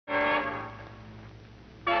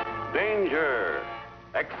danger,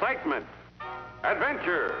 excitement,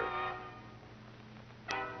 adventure.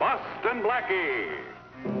 Boston Blackie.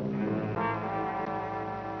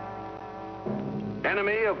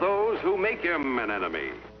 Enemy of those who make him an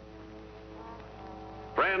enemy.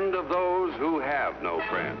 Friend of those who have no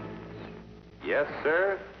friends. Yes,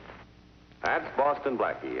 sir. That's Boston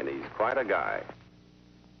Blackie, and he's quite a guy.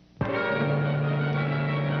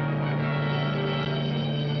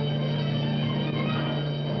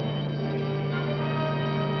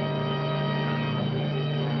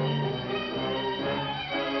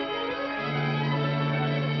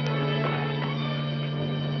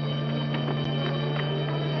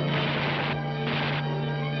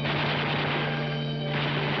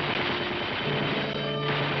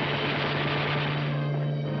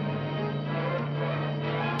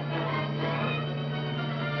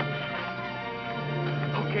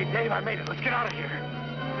 Dave, I made it. Let's get out of here.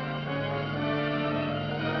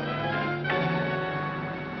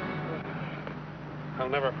 I'll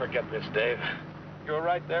never forget this, Dave. You were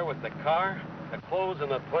right there with the car, the clothes,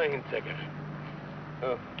 and the plane ticket.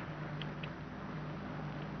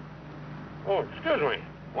 Oh, excuse me.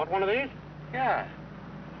 Want one of these? Yeah.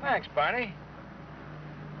 Thanks, Barney.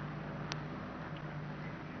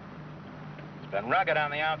 It's been rugged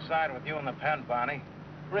on the outside with you in the pen, Barney.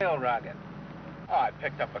 Real rugged. Oh, I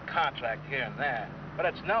picked up a contract here and there, but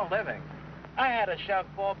it's no living. I had to shove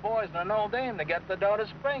 4 boys and an old dame to get the dough to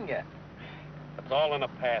spring you. It's all in the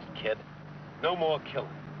past, kid. No more killing.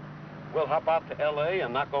 We'll hop out to L.A.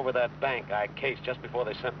 and knock over that bank I cased just before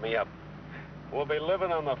they sent me up. We'll be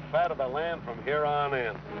living on the fat of the land from here on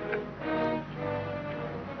in.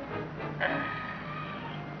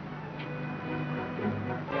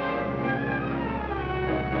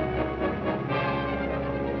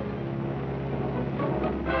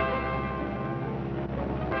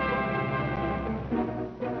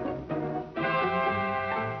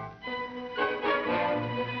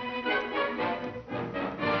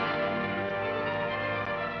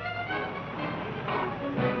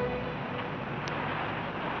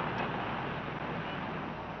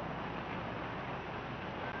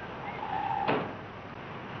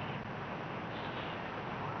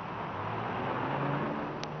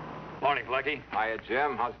 Morning, Blackie. Hiya,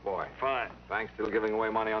 Jim. How's the boy? Fine. Thanks. Still giving away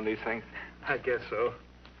money on these things? I guess so.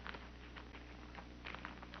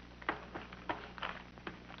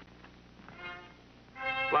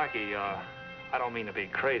 Blackie, I don't mean to be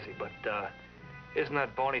crazy, but isn't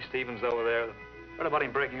that Barney Stevens over there? Heard about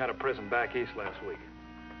him breaking out of prison back east last week.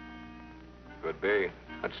 Could be.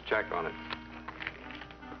 Let's check on it.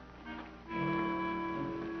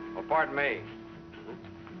 Oh, pardon me.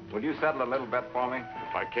 Will you settle a little bet for me?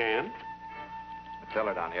 If I can. The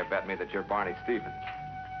teller down here bet me that you're Barney Stevens.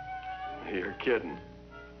 You're kidding.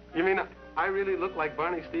 You mean I really look like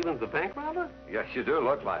Barney Stevens, the bank robber? Yes, you do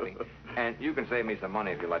look like me. And you can save me some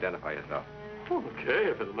money if you'll identify yourself. Okay,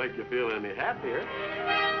 if it'll make you feel any happier.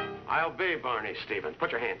 I'll be Barney Stevens.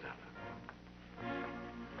 Put your hands up.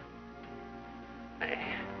 Hey,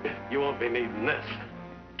 you won't be needing this.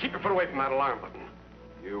 Keep your foot away from that alarm button.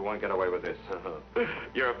 You won't get away with this.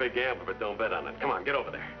 You're a big gambler, but don't bet on it. Come on, get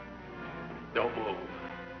over there. Don't move.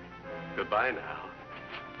 Goodbye now.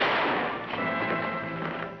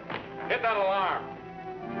 Hit that alarm.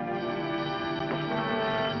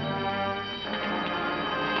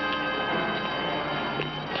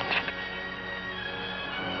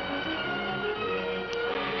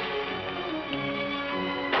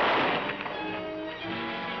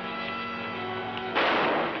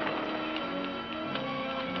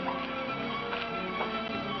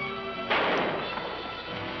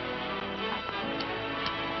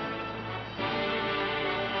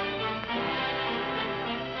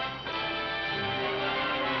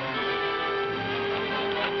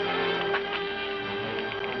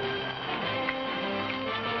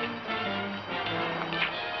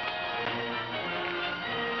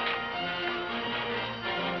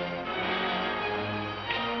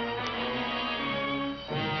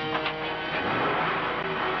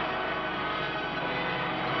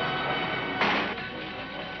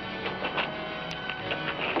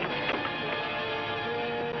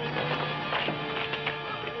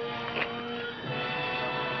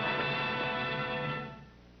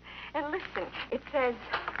 It says,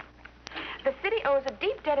 the city owes a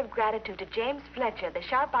deep debt of gratitude to James Fletcher, the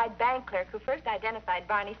sharp-eyed bank clerk who first identified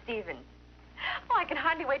Barney Stevens. Oh, I can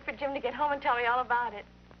hardly wait for Jim to get home and tell me all about it.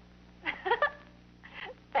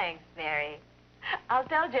 Thanks, Mary. I'll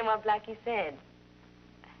tell Jim what Blackie said.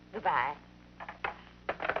 Goodbye.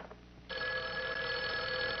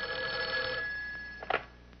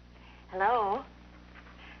 Hello?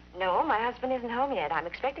 No, my husband isn't home yet. I'm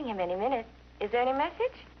expecting him any minute. Is there any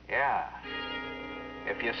message? Yeah.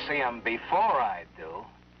 If you see him before I do,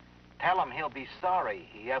 tell him he'll be sorry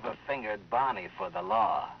he ever fingered Bonnie for the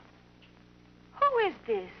law. Who is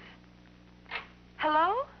this?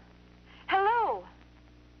 Hello? Hello?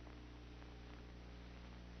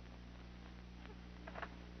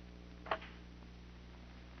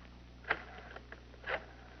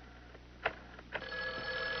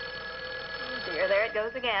 Oh, dear, there it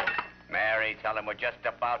goes again. Mary, tell him we're just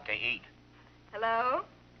about to eat. Hello?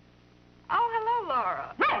 Oh, hello,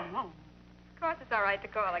 Laura. Of course it's all right to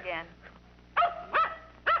call again.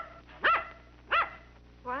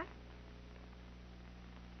 What?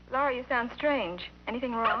 Laura, you sound strange.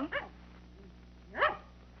 Anything wrong?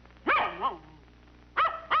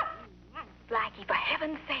 Blackie, for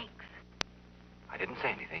heaven's sakes. I didn't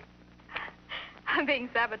say anything. I'm being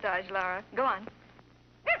sabotaged, Laura. Go on.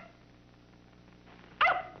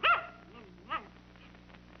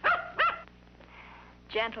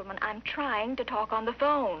 Gentlemen, I'm trying to talk on the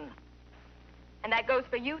phone. And that goes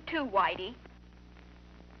for you, too, Whitey.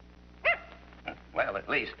 Well, at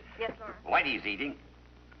least Yes, Laura. Whitey's eating.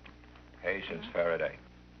 Patience, Faraday.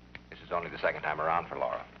 This is only the second time around for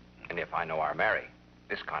Laura. And if I know our Mary,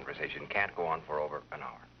 this conversation can't go on for over an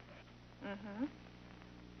hour. Mm-hmm.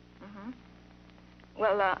 Mm-hmm.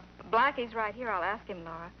 Well, Blackie's right here. I'll ask him,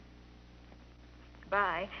 Laura.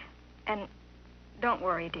 Bye. And don't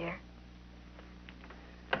worry, dear.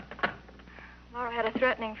 Laura had a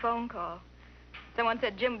threatening phone call. Someone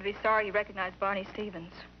said Jim would be sorry he recognized Barney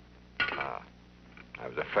Stevens. I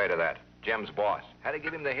was afraid of that. Jim's boss. Had to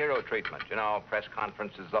give him the hero treatment. You know, press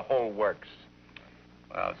conferences, the whole works.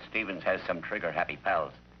 Well, Stevens has some trigger-happy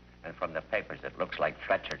pals. And from the papers, it looks like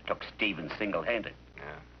Fletcher took Stevens single-handed.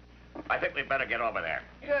 Yeah. I think we'd better get over there.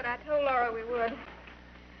 Good. I told Laura we would.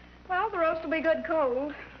 Well, the roast will be good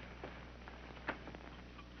cold.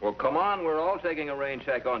 Well, come on. We're all taking a rain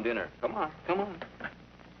check on dinner. Come on. Come on.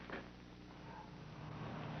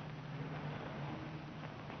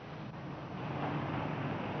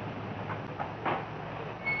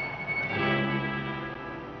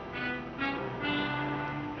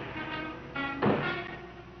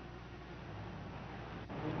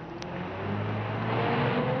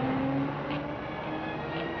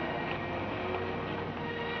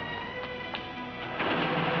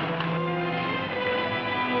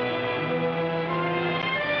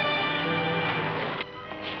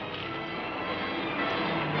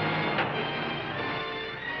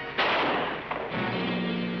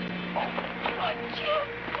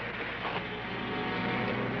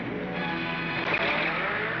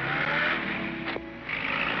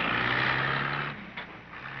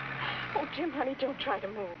 Jim, honey, don't try to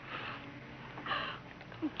move.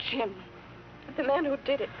 Oh, Jim, the man who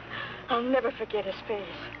did it, I'll never forget his face.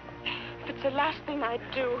 If it's the last thing I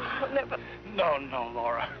do, I'll never... No,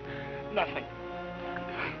 Laura. Nothing.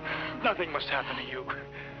 Nothing must happen to you.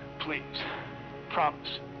 Please.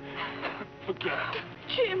 Promise. Forget it.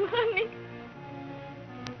 Jim, honey.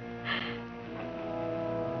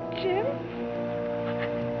 Jim?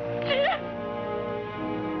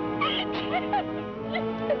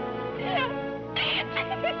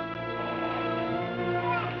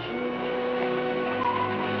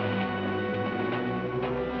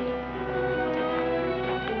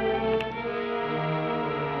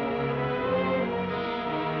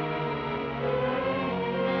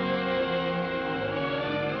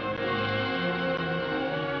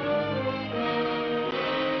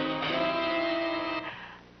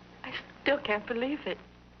 I still can't believe it.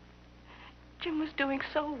 Jim was doing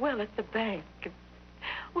so well at the bank.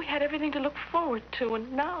 We had everything to look forward to,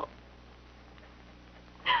 and now...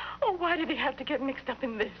 Oh, why did he have to get mixed up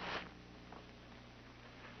in this?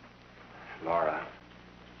 Laura,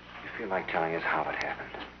 you feel like telling us how it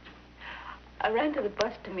happened? I ran to the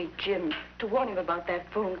bus to meet Jim, to warn him about that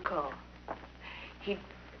phone call. He'd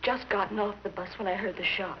just gotten off the bus when I heard the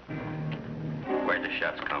shot. Where'd the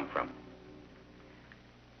shots come from?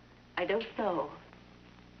 I don't know.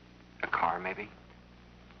 A car, maybe?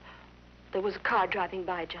 There was a car driving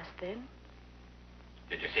by just then.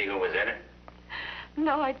 Did you see who was in it?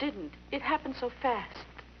 No, I didn't. It happened so fast.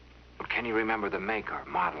 Well, can you remember the make or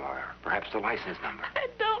model or perhaps the license number? I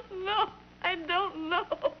don't know. I don't know.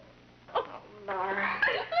 Oh, Laura.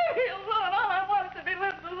 Leave me alone. All I want is to be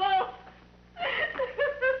left alone.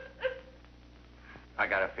 I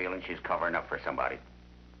got a feeling she's covering up for somebody.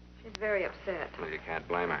 She's very upset. Well, you can't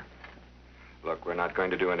blame her. Look, we're not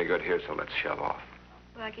going to do any good here, so let's shove off.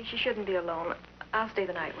 Blackie, she shouldn't be alone. I'll stay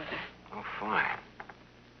the night with her. Oh, fine.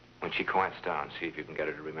 When she quiets down, see if you can get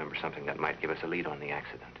her to remember something that might give us a lead on the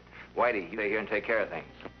accident. Whitey, you stay here and take care of things.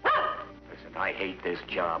 And I hate this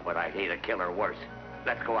job, but I hate a killer worse.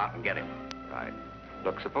 Let's go out and get him. Right.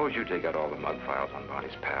 Look, suppose you take out all the mug files on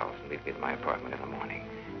Bonnie's pals and meet me at my apartment in the morning.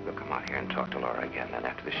 We'll come out here and talk to Laura again, then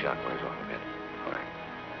after the shock wears off a bit. All right.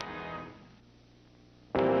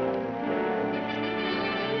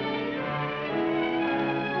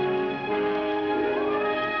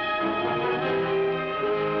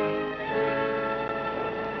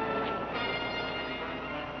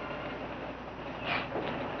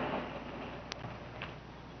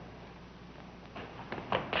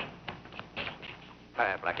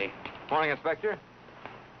 Hi, Blackie. Morning, Inspector.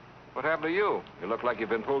 What happened to you? You look like you've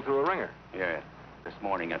been pulled through a ringer. Yeah. This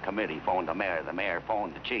morning, a committee phoned the mayor. The mayor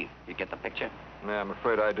phoned the chief. You get the picture? Yeah, I'm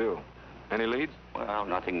afraid I do. Any leads? Well,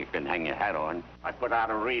 nothing you can hang your hat on. I put out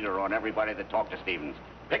a reader on everybody that talked to Stevens.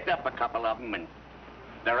 Picked up a couple of them, and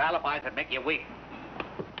their alibis that make you weak.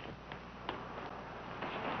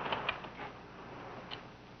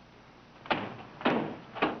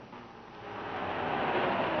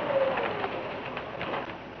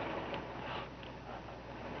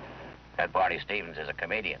 That Barney Stevens is a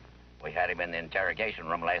comedian. We had him in the interrogation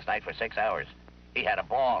room last night for 6 hours. He had a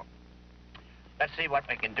ball. Let's see what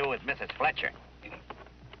we can do with Mrs. Fletcher.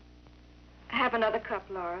 Have another cup,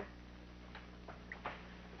 Laura.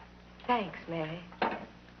 Thanks, Mary.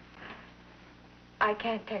 I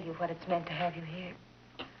can't tell you what it's meant to have you here.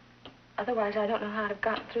 Otherwise, I don't know how I'd have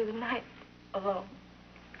gotten through the night alone.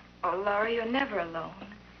 Oh, Laura, you're never alone.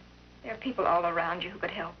 There are people all around you who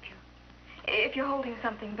could help you. If you're holding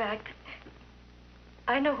something back,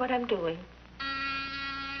 I know what I'm doing.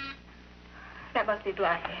 That must be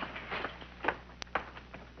Blackie.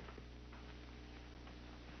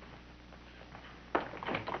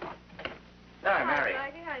 Hi, Mary.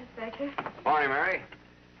 Hi, Blackie. Hi, Inspector. Morning, Mary.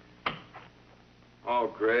 Oh,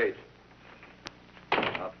 great.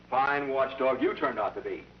 A fine watchdog you turned out to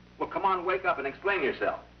be. Well, come on, wake up and explain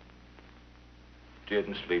yourself.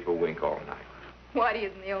 Didn't sleep a wink all night. Whitey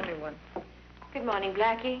isn't the only one. Good morning,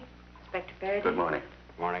 Blackie. Inspector Faraday. Good morning.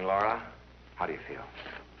 Morning, Laura. How do you feel?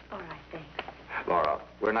 All right, thanks. Laura,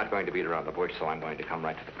 we're not going to beat around the bush, so I'm going to come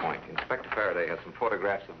right to the point. Inspector Faraday has some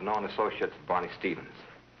photographs of known associates of Barney Stevens.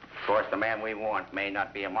 Of course, the man we want may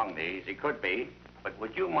not be among these. He could be. But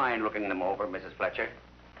would you mind looking them over, Mrs. Fletcher?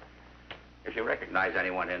 If you recognize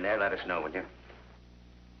anyone in there, let us know, would you?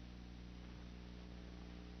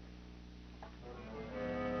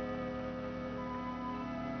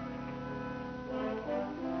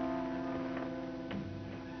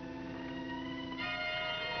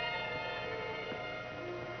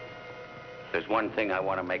 There's one thing I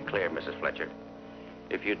want to make clear, Mrs. Fletcher.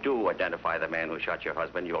 If you do identify the man who shot your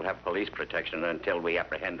husband, you'll have police protection until we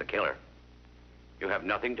apprehend the killer. You have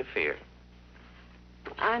nothing to fear.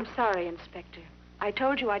 I'm sorry, Inspector. I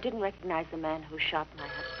told you I didn't recognize the man who shot my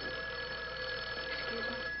husband. Excuse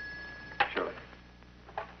me? Sure.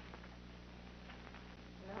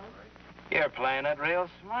 You're playing it real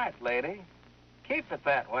smart, lady. Keep it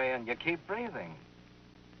that way and you keep breathing.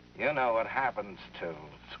 You know what happens to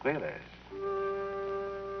squealers.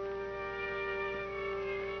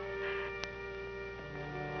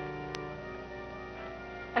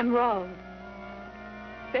 I'm wrong.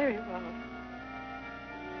 Very wrong.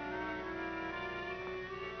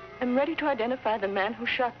 I'm ready to identify the man who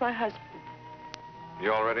shot my husband.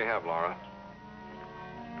 You already have, Laura.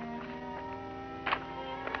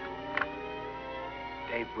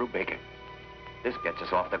 Dave Brubaker. This gets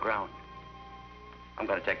us off the ground. I'm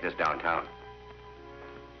going to take this downtown.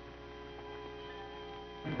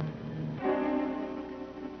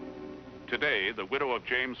 Today, the widow of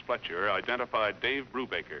James Fletcher identified Dave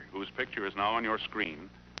Brubaker, whose picture is now on your screen,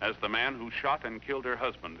 as the man who shot and killed her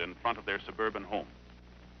husband in front of their suburban home.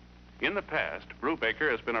 In the past, Brubaker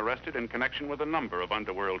has been arrested in connection with a number of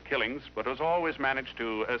underworld killings, but has always managed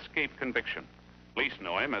to escape conviction. Police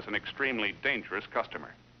know him as an extremely dangerous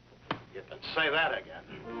customer. You can say that again.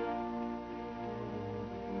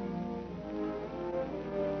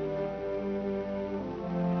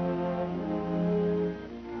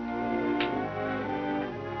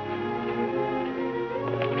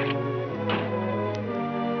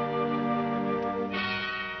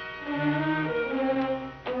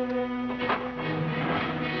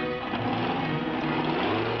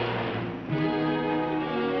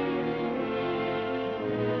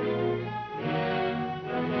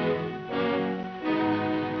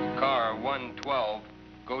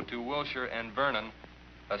 Go to Wilshire and Vernon,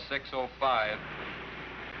 a 605.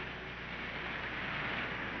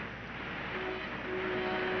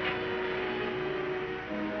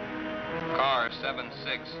 Car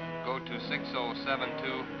 76, go to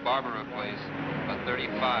 6072 Barbara Place, a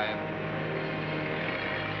 35.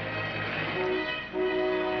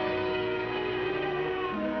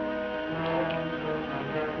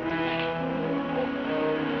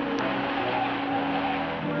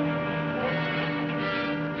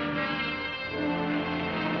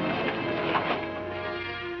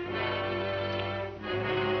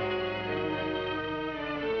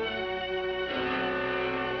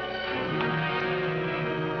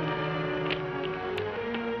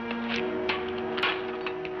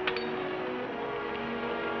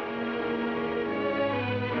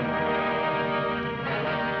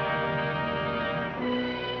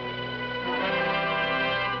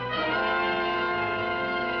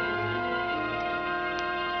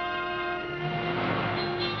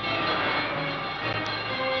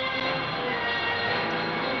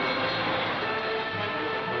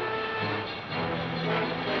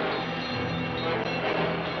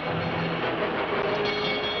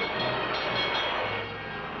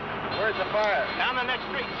 the next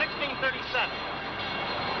street, 1637.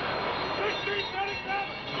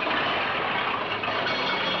 1637!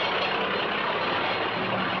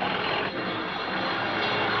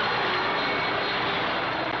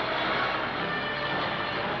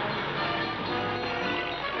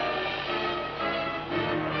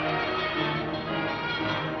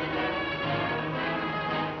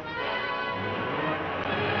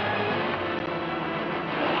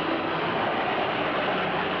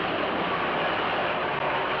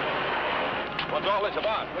 What's all this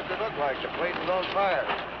about? What's it look like? The place is on fire.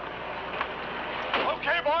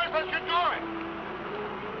 Okay, boys, let's get going.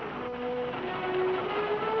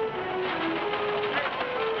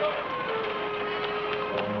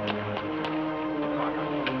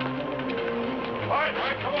 All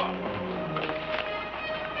right, come on.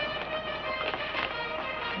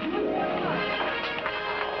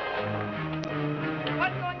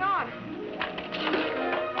 What's going on?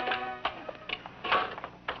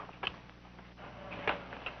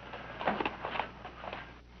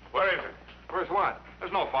 Where is it? Where's what?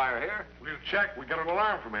 There's no fire here. We'll check. We got an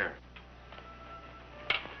alarm from here.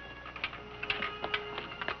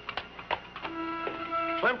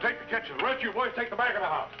 Slim, take the kitchen. The rest of you boys take the back of the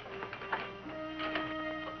house.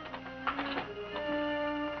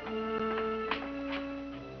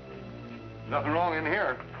 Nothing wrong in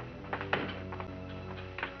here.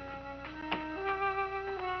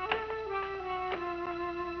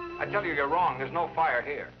 I tell you, you're wrong. There's no fire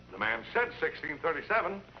here. The man said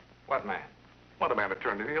 1637. What man? Well, the man that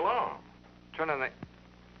turned in the alarm. Turn on the...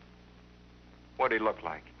 What'd he look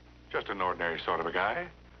like? Just an ordinary sort of a guy.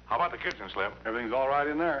 How about the kitchen, Slim? Everything's all right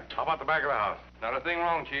in there. How about the back of the house? Not a thing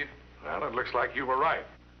wrong, Chief. Well, it looks like you were right.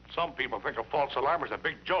 Some people think a false alarm is a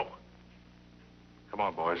big joke. Come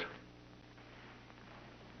on, boys.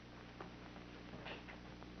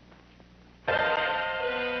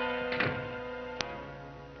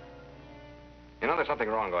 You know, there's something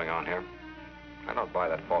wrong going on here. I don't buy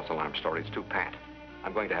that false alarm story. It's too pat.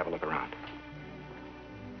 I'm going to have a look around.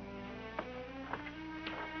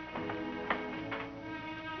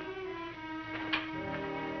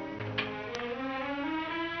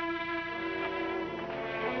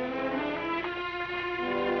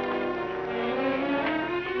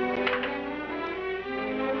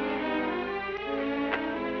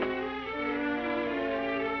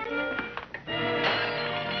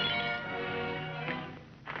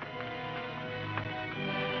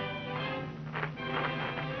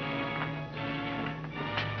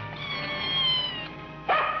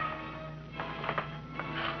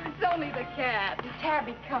 Only the cat.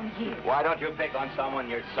 Tabby, come here. Why don't you pick on someone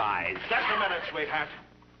your size? Just a minute, sweetheart.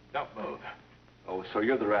 Don't move. Oh, so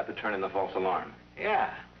you're the rat that turned in the false alarm.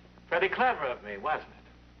 Yeah. Pretty clever of me, wasn't it?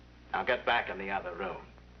 Now get back in the other room.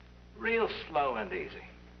 Real slow and easy.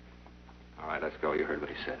 All right, let's go. You heard what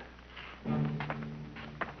he said.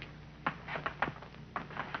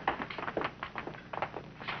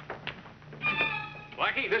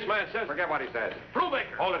 Blackie, this man says... Forget what he said.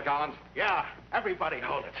 Brubaker! Hold it, Collins. Yeah, everybody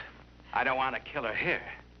hold it. I don't want to kill her here,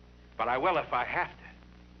 but I will if I have to.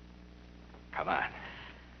 Come on.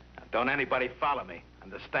 Now, don't anybody follow me,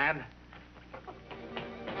 understand?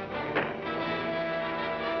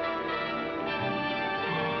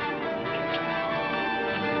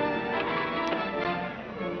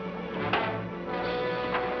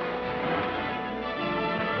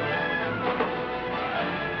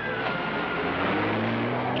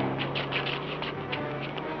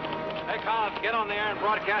 Get on there and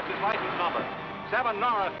broadcast his license number. 7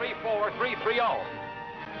 Nora 34330.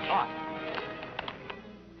 Come on.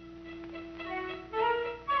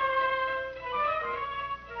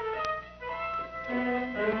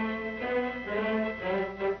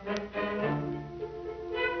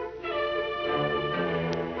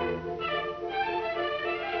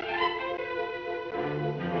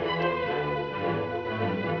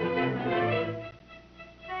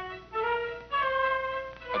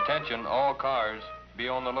 Attention, all cars. Be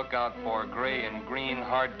on the lookout for gray and green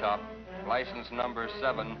hardtop. License number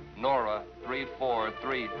 7, Nora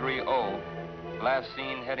 34330. Last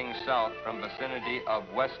seen heading south from vicinity of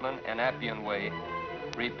Westland and Appian Way.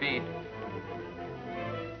 Repeat.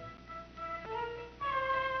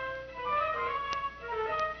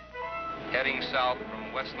 Heading south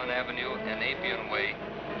from Westland Avenue and Appian Way.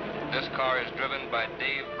 This car is driven by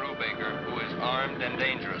Dave Brubaker, who is armed and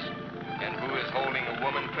dangerous, and who is holding a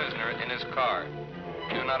woman prisoner in his car.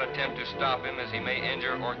 Do not attempt to stop him, as he may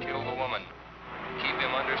injure or kill the woman. Keep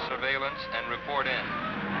him under surveillance and report in.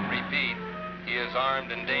 Repeat, he is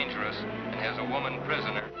armed and dangerous and has a woman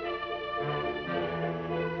prisoner.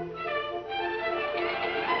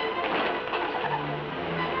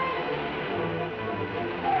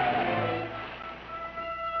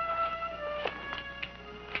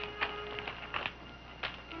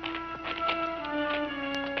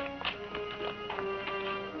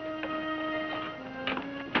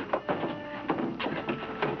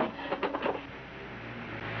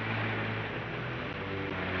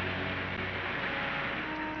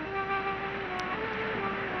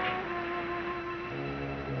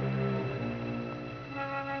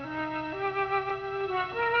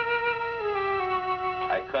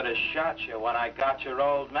 could have shot you when I got your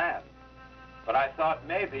old man. But I thought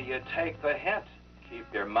maybe you'd take the hint. Keep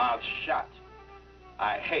your mouth shut.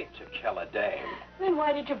 I hate to kill a dame. Then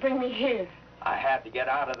why did you bring me here? I had to get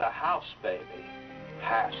out of the house, baby.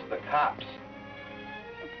 Past the cops.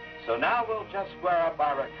 So now we'll just square up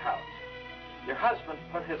our account. Your husband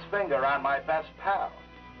put his finger on my best pal.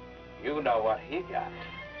 You know what he got.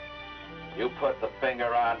 You put the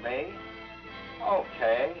finger on me.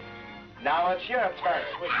 Okay. Now it's your turn,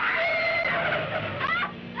 sweetie.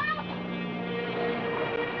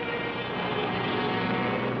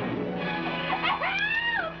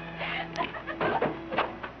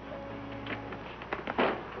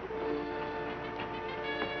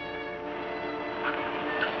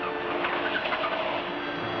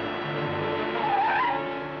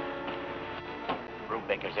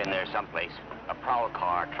 Brubaker's in there someplace. A prowl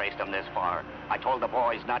car traced him this far. I told the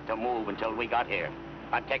boys not to move until we got here.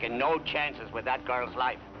 I'm taking no chances with that girl's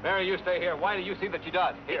life. Mary, you stay here. Why do you see that she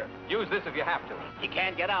does? Here, use this if you have to. He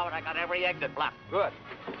can't get out. I got every exit blocked. Good.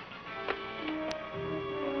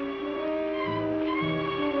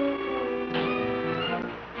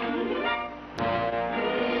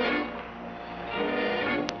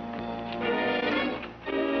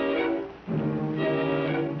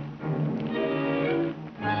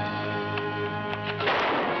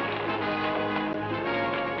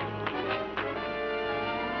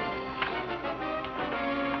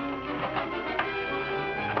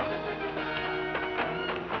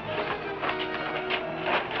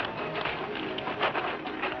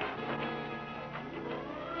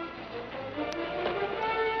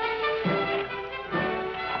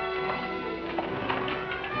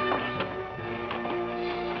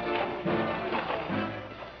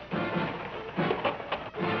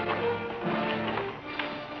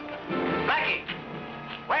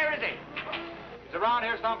 Around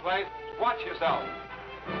here someplace. Watch yourself.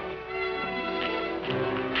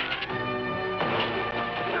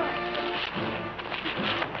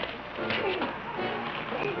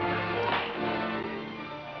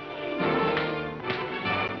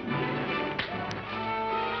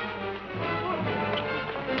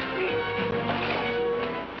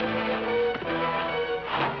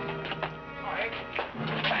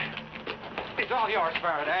 It's all yours,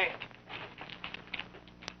 Faraday.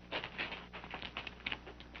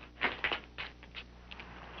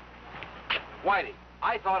 Whitey,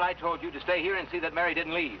 I thought I told you to stay here and see that Mary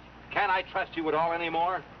didn't leave. Can't I trust you at all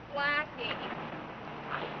anymore? Blackie.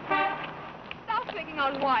 Stop picking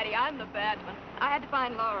on Whitey. I'm the bad one. I had to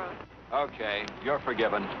find Laura. Okay, you're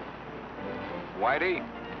forgiven. Whitey,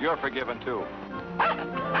 you're forgiven, too.